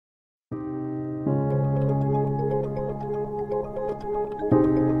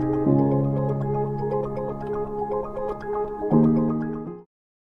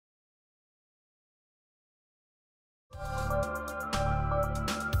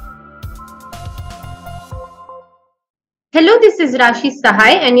Hello, this is Rashi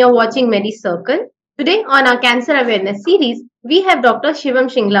Sahai, and you're watching Medicircle. Today, on our cancer awareness series, we have Dr. Shivam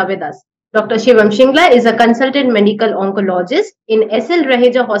Shingla with us. Dr. Shivam Shingla is a consultant medical oncologist in SL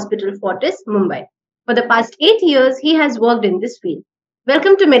Raheja Hospital, Fortis, Mumbai. For the past 8 years, he has worked in this field.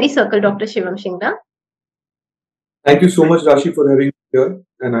 Welcome to Medicircle, Dr. Shivam Shingla. Thank you so much, Rashi, for having me here.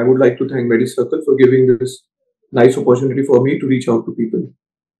 And I would like to thank Medicircle for giving this nice opportunity for me to reach out to people.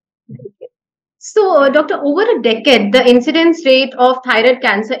 So, Doctor, over a decade, the incidence rate of thyroid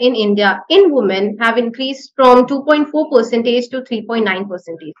cancer in India in women have increased from 2.4 percentage to 3.9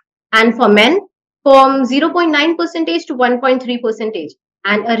 percentage, and for men from 0.9 percentage to 1.3 percentage,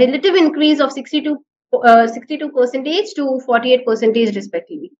 and a relative increase of 62 percentage to 48 percentage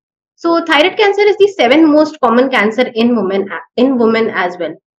respectively. So, thyroid cancer is the seventh most common cancer in women as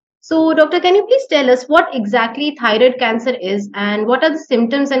well. So, doctor, can you please tell us what exactly thyroid cancer is and what are the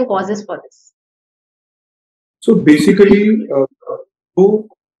symptoms and causes for this? So basically, no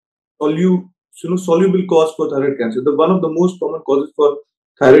soluble cause for thyroid cancer. The one of the most common causes for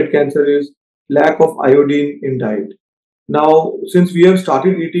thyroid cancer is lack of iodine in diet. Now, since we have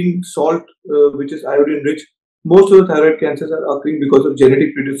started eating salt, which is iodine rich, most of the thyroid cancers are occurring because of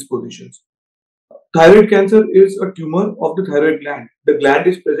genetic predispositions. Thyroid cancer is a tumor of the thyroid gland. The gland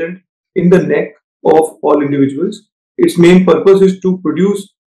is present in the neck of all individuals. Its main purpose is to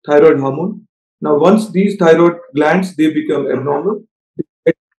produce thyroid hormone. Now, once these thyroid glands they become abnormal, they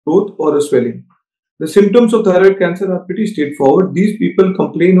get growth or a swelling. The symptoms of thyroid cancer are pretty straightforward. These people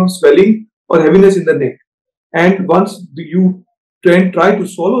complain of swelling or heaviness in the neck, and once you try to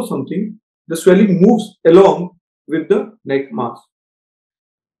swallow something, the swelling moves along with the neck mass.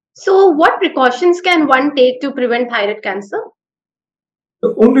 So, what precautions can one take to prevent thyroid cancer?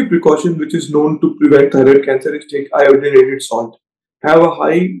 The only precaution which is known to prevent thyroid cancer is take iodinated salt. Have a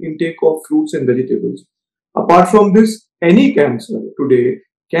high intake of fruits and vegetables. Apart from this, any cancer today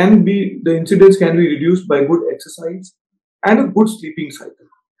the incidence can be reduced by good exercise and a good sleeping cycle.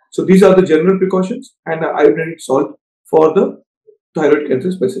 So these are the general precautions and iodinated salt for the thyroid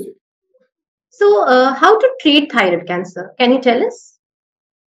cancer specific. So, how to treat thyroid cancer? Can you tell us?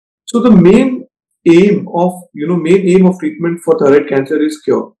 So the main aim of treatment for thyroid cancer is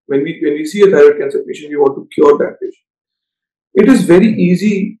cure. When we see a thyroid cancer patient, we want to cure that patient. It is very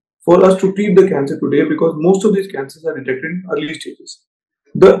easy for us to treat the cancer today because most of these cancers are detected in early stages.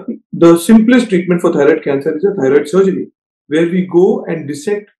 The simplest treatment for thyroid cancer is a thyroid surgery, where we go and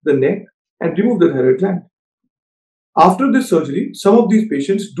dissect the neck and remove the thyroid gland. After this surgery, some of these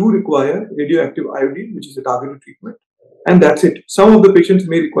patients do require radioactive iodine, which is a targeted treatment, and that's it. Some of the patients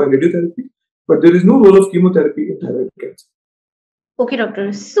may require radiotherapy, but there is no role of chemotherapy in thyroid cancer. Okay,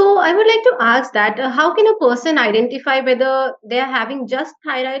 doctor. So, I would like to ask that how can a person identify whether they are having just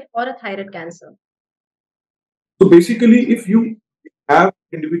thyroid or a thyroid cancer? So basically, if you have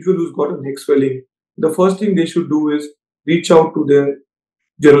an individual who's got a neck swelling, the first thing they should do is reach out to their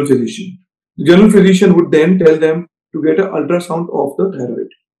general physician. The general physician would then tell them to get an ultrasound of the thyroid.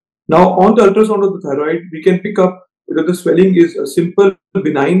 Now, on the ultrasound of the thyroid, we can pick up whether the swelling is a simple,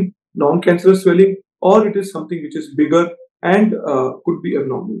 benign, non-cancerous swelling, or it is something which is bigger and could be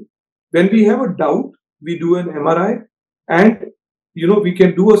abnormal. When we have a doubt, we do an MRI, and we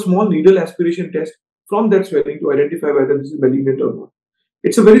can do a small needle aspiration test from that swelling to identify whether this is malignant or not.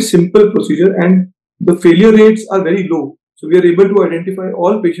 It's a very simple procedure, and the failure rates are very low. So we are able to identify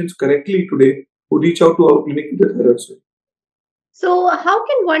all patients correctly today who reach out to our clinic with the thyroid swelling. So, how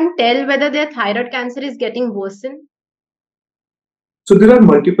can one tell whether their thyroid cancer is getting worsened? So there are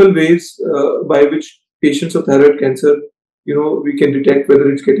multiple ways by which patients of thyroid cancer, we can detect whether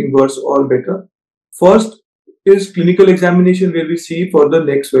it's getting worse or better. First is clinical examination where we see for the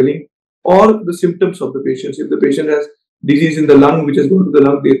neck swelling or the symptoms of the patient. If the patient has disease in the lung, which has gone to the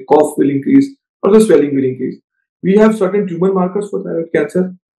lung, the cough will increase or the swelling will increase. We have certain tumor markers for thyroid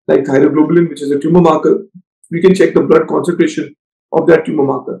cancer, like thyroglobulin, which is a tumor marker. We can check the blood concentration of that tumor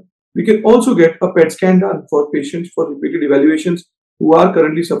marker. We can also get a PET scan done for patients for repeated evaluations who are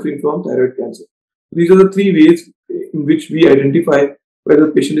currently suffering from thyroid cancer. These are the three ways in which we identify whether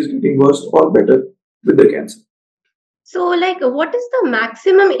the patient is getting worse or better with the cancer. So, like, what is the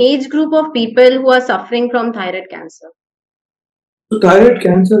maximum age group of people who are suffering from thyroid cancer? So thyroid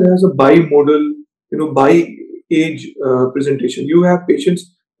cancer has a bimodal, bi-age presentation. You have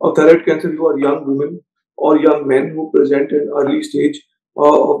patients of thyroid cancer who are young women or young men who present in early stage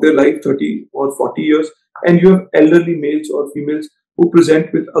of their life, 30 or 40 years, and you have elderly males or females who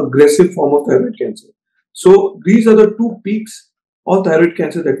present with aggressive form of thyroid cancer. So these are the two peaks of thyroid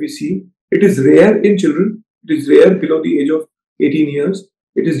cancer that we see. It is rare in children. It is rare below the age of 18 years.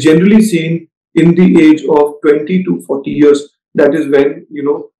 It is generally seen in the age of 20 to 40 years. That is when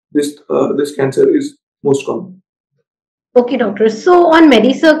this cancer is most common. Okay, doctor. So on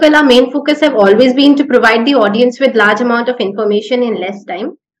Medicircle, our main focus have always been to provide the audience with large amount of information in less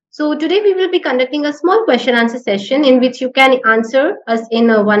time. So today we will be conducting a small question answer session in which you can answer us in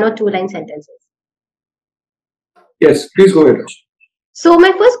one or two line sentences. Yes, please go ahead, Rashi. So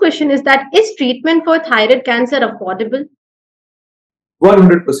my first question is that is treatment for thyroid cancer affordable?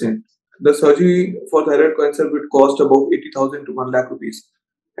 100%. The surgery for thyroid cancer would cost about 80,000 to 1 lakh rupees.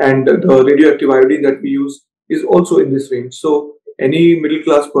 And the radioactive iodine that we use is also in this range. So any middle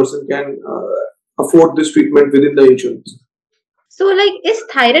class person can afford this treatment within the insurance. So like is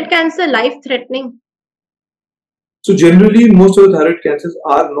thyroid cancer life threatening? So generally, most of the thyroid cancers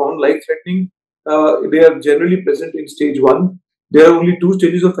are non-life threatening. They are generally present in stage 1. There are only 2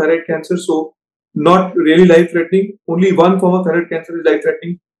 stages of thyroid cancer, so not really life threatening. Only one form of thyroid cancer is life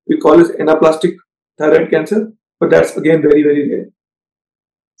threatening. We call it anaplastic thyroid cancer, but that's again very, very rare.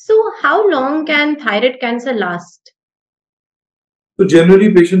 So how long can thyroid cancer last? So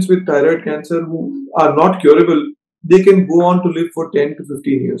generally, patients with thyroid cancer who are not curable, they can go on to live for 10 to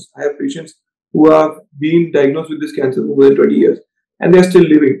 15 years. I have patients who have been diagnosed with this cancer for more than 20 years and they're still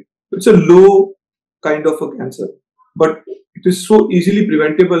living. It's a low kind of a cancer, but it is so easily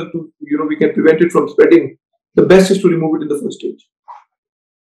preventable we can prevent it from spreading. The best is to remove it in the first stage.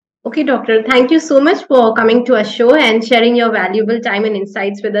 Okay, doctor. Thank you so much for coming to our show and sharing your valuable time and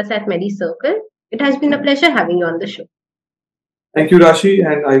insights with us at Medicircle. It has been a pleasure having you on the show. Thank you, Rashi,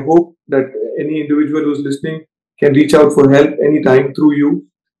 and I hope that any individual who's listening can reach out for help anytime through you,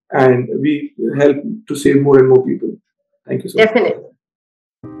 and we help to save more and more people. Thank you so much. Definitely.